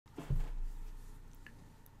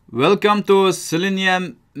Welcome to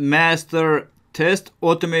Selenium Master Test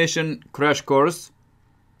Automation Crash Course,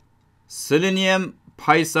 Selenium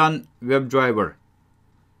Python WebDriver.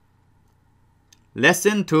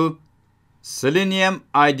 Lesson 2, Selenium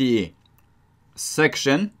IDE.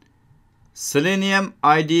 Section, Selenium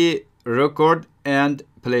IDE Record and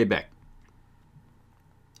Playback.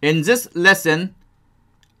 In this lesson,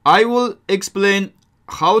 I will explain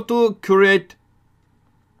how to create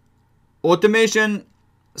automation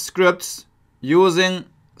scripts using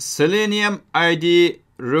Selenium IDE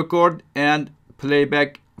record and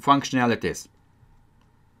playback functionalities.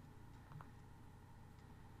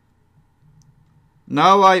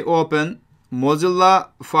 Now I open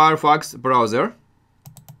Mozilla Firefox browser.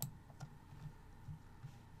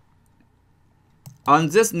 On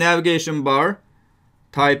this navigation bar,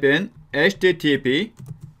 type in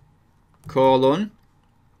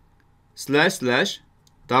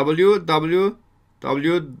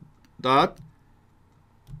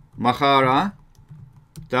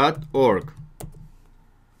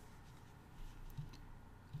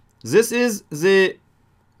This is the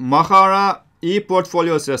Mahara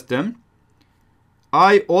e-portfolio system.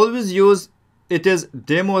 I always use it as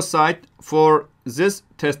demo site for this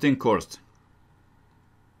testing course.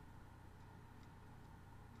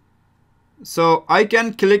 So I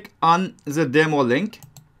can click on the demo link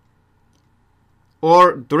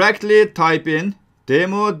or directly type in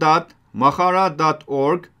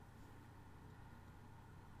demo.mahara.org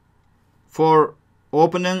for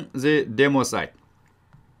opening the demo site.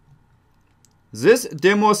 This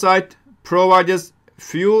demo site provides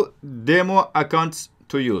few demo accounts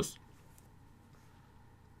to use.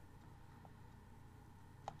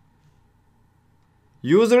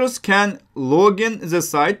 Users can log in the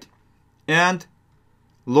site and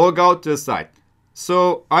log out the site.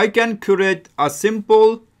 So I can create a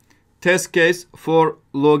simple test case for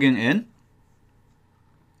logging in.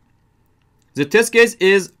 The test case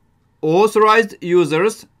is authorized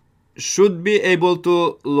users should be able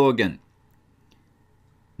to log in.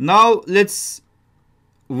 Now let's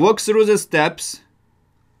walk through the steps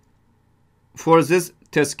for this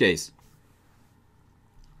test case.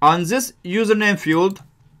 On this username field,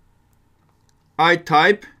 I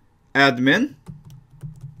type admin,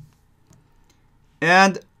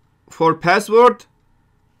 and for password,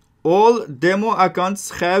 all demo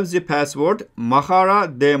accounts have the password Mahara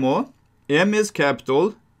demo. M is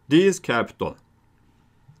capital, D is capital.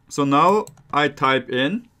 So now I type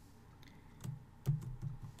in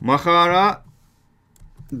Mahara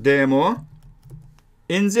demo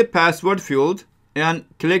in the password field and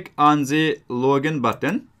click on the login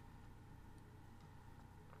button.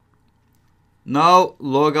 Now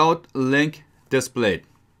logout link displayed.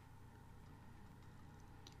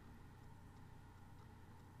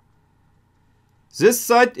 This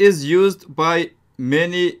site is used by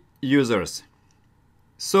many users.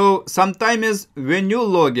 So sometimes when you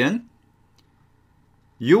log in,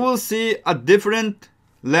 you will see a different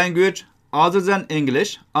language other than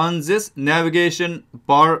English on this navigation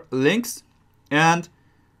bar links and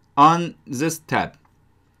on this tab.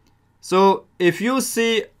 So if you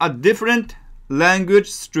see a different language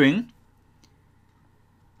string,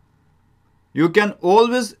 you can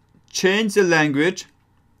always change the language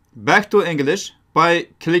back to English by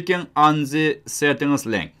clicking on the settings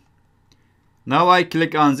link. Now I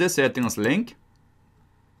click on the settings link.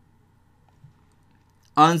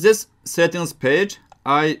 On this settings page,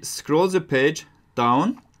 I scroll the page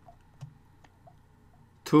down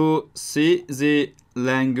to see the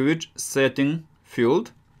language setting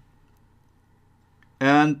field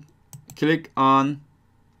and click on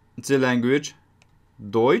the language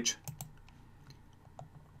Deutsch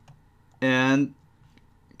and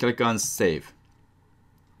click on save.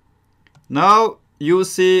 Now you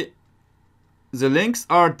see the links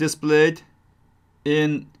are displayed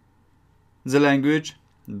in the language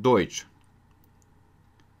Deutsch.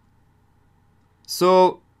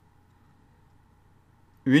 So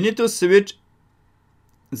we need to switch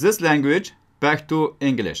this language back to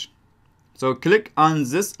English. So click on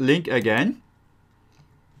this link again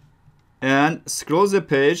and scroll the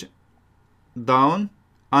page down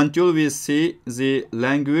until we see the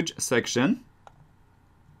language section.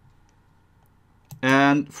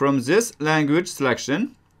 And from this language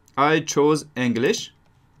selection, I chose English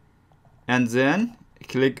and then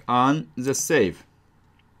click on the save.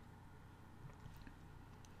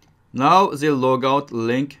 Now the logout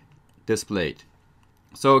link displayed.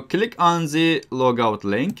 So click on the logout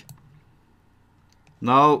link.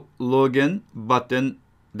 Now login button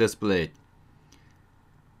displayed.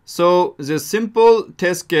 So the simple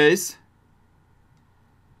test case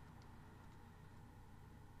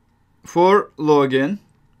for login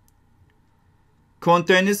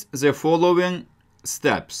contains the following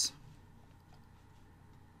steps.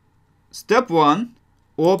 Step 1.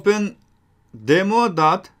 Open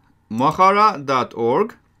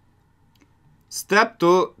demo.mahara.org. Step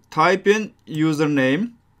 2. Type in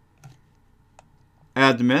username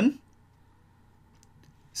admin.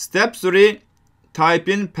 Step 3. Type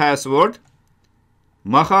in password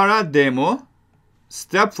Mahara demo.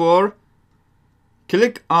 Step 4.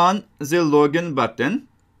 Click on the login button.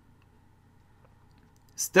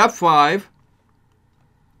 Step 5.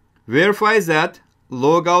 Verify that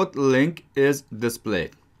logout link is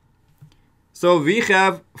displayed. So we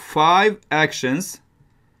have 5 actions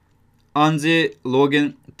on the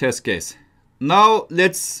login test case. Now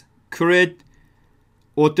let's create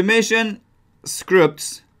automation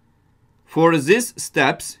scripts for these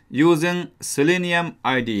steps using Selenium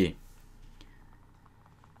IDE.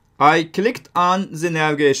 I clicked on the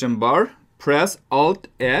navigation bar, press Alt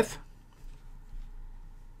F,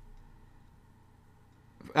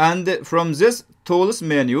 and from this Tools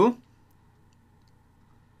menu,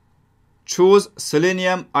 choose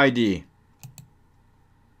Selenium IDE.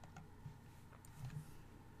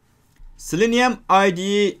 Selenium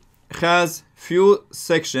IDE has few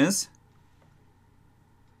sections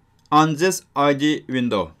on this IDE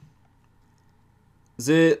window.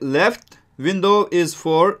 The left window is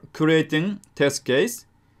for creating test case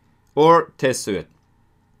or test suite.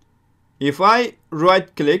 If I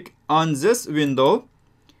right click on this window,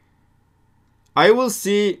 I will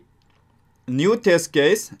see new test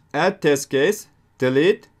case, add test case,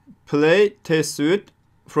 delete, play test suite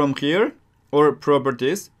from here, or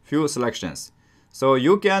properties, few selections. So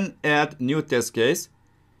you can add new test case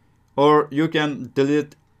or you can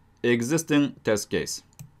delete existing test case.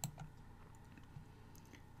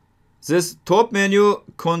 This top menu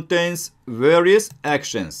contains various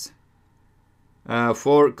actions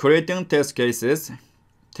for creating test cases,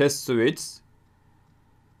 test suites,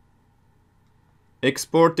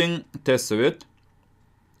 exporting test suite,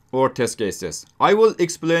 or test cases. I will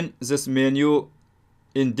explain this menu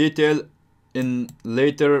in detail in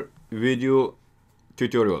later video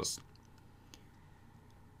tutorials.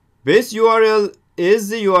 Base URL is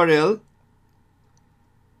the URL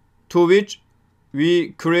to which we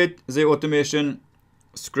create the automation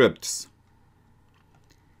scripts.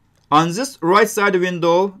 On this right side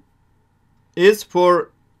window is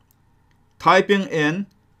for typing in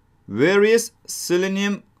various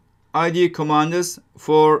Selenium IDE commands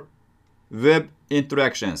for web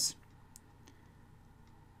interactions.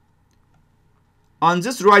 On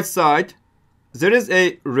this right side, there is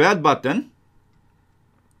a red button.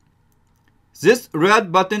 This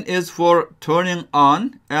red button is for turning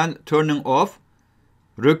on and turning off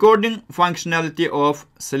recording functionality of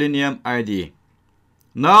Selenium IDE.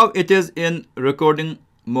 Now it is in recording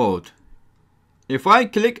mode. If I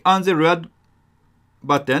click on the red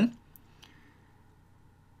button,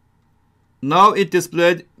 now it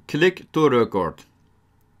displayed click to record.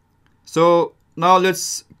 So now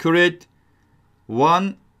let's create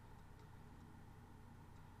one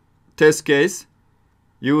test case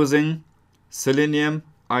using Selenium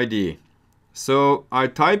IDE. So I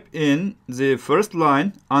type in the first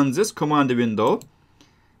line on this command window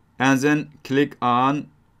and then click on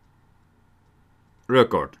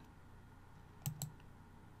record.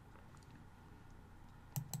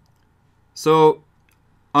 So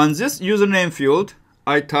on this username field,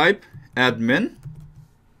 I type admin.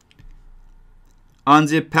 On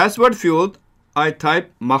the password field, I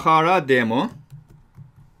type Mahara demo.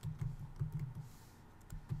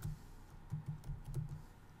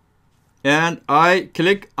 And I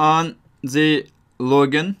click on the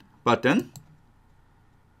login button.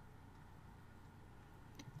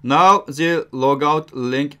 Now the logout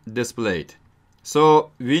link displayed.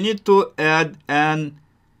 So we need to add an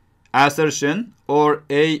assertion or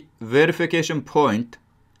a verification point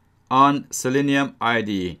on Selenium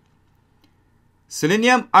IDE.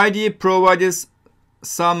 Selenium IDE provides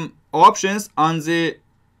some options on the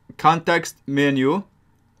context menu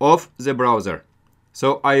of the browser.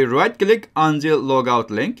 So I right click on the logout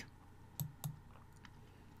link,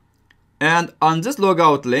 and on this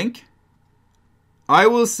logout link I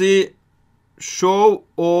will see show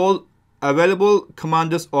all available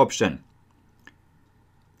commands option.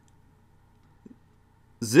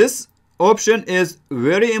 This option is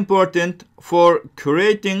very important for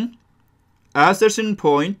creating assertion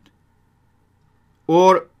point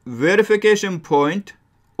or verification point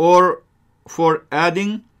or for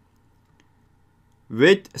adding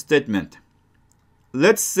wait statement.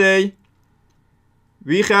 Let's say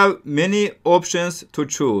we have many options to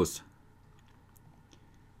choose.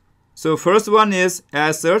 So first one is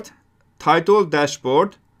assert title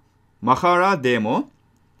dashboard Mahara demo.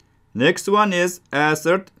 Next one is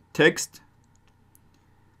assert text.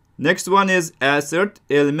 Next one is assert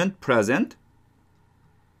element present.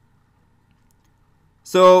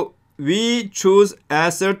 So we choose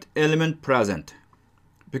assert element present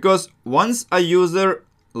because once a user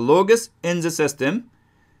logs in the system,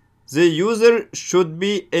 the user should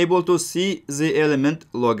be able to see the element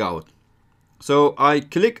logout. So I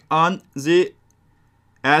click on the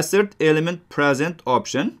assert element present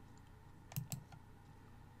option.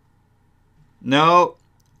 Now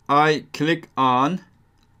I click on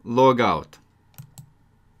logout.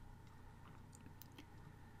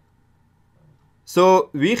 So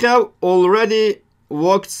we have already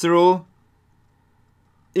walked through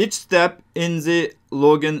each step in the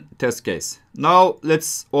login test case. Now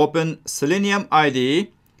let's open Selenium IDE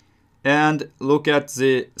and look at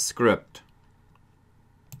the script.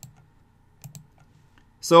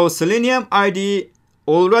 So Selenium IDE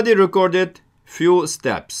already recorded few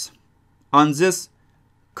steps on this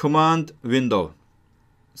command window.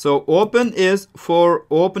 So open is for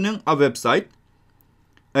opening a website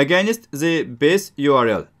against the base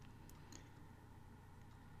URL.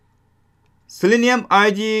 Selenium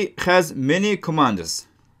IDE has many commands.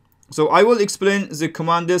 So I will explain the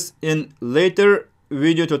commands in later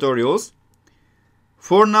video tutorials.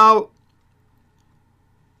 For now,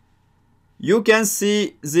 you can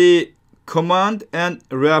see the command and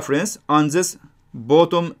reference on this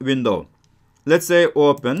bottom window. Let's say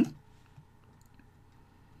open.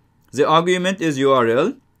 The argument is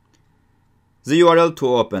URL. The URL to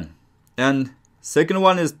open. And second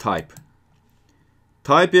one is type.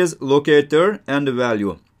 Type is locator and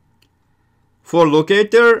value. For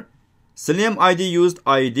locator, Selenium IDE used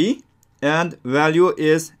ID and value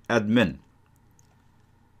is admin.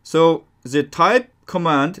 So the type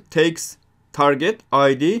command takes target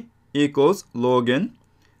ID equals login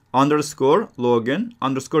underscore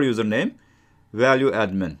username value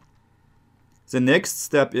admin. The next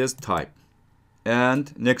step is type.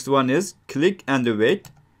 And next one is click and wait.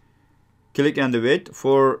 Click and wait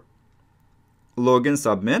for login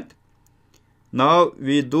submit. Now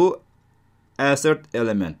we do assert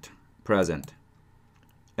element present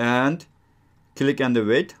and click and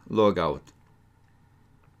wait logout.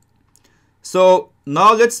 So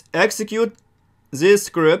now let's execute this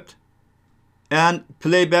script and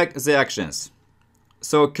play back the actions.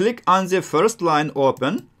 So click on the first line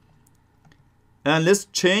open and let's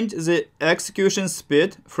change the execution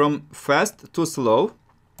speed from fast to slow.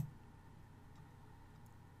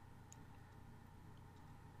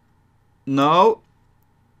 Now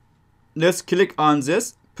let's click on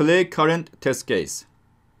this play current test case.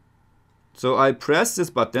 So I press this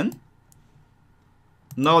button.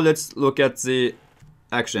 Now let's look at the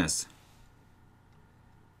actions.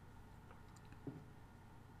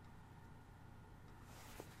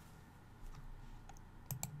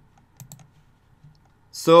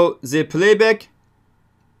 So the playback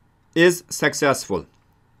is successful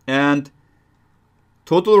and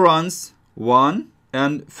total runs 1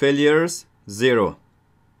 and failures 0.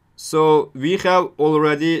 So we have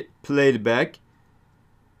already played back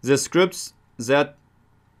the scripts that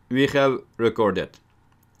we have recorded.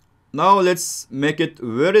 Now let's make it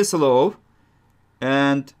very slow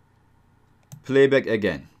and play back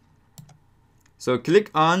again. So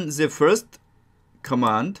click on the first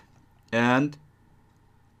command and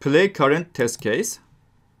play current test case.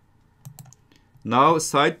 Now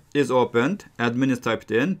site is opened, admin is typed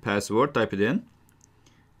in, password typed in,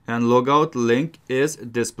 and logout link is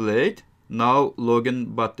displayed. Now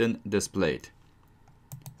login button displayed.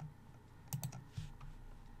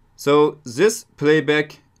 So this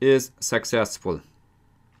playback is successful.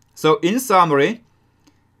 So in summary,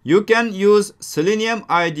 you can use Selenium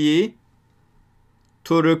IDE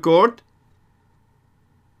to record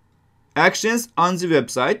actions on the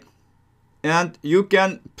website, and you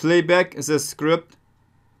can play back the script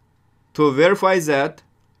to verify that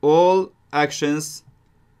all actions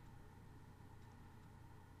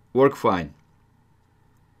work fine.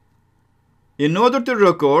 In order to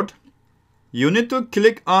record, you need to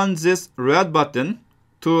click on this red button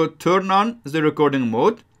to turn on the recording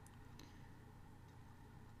mode.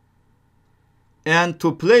 And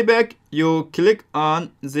to playback, you click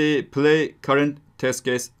on the play current test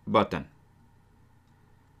case button.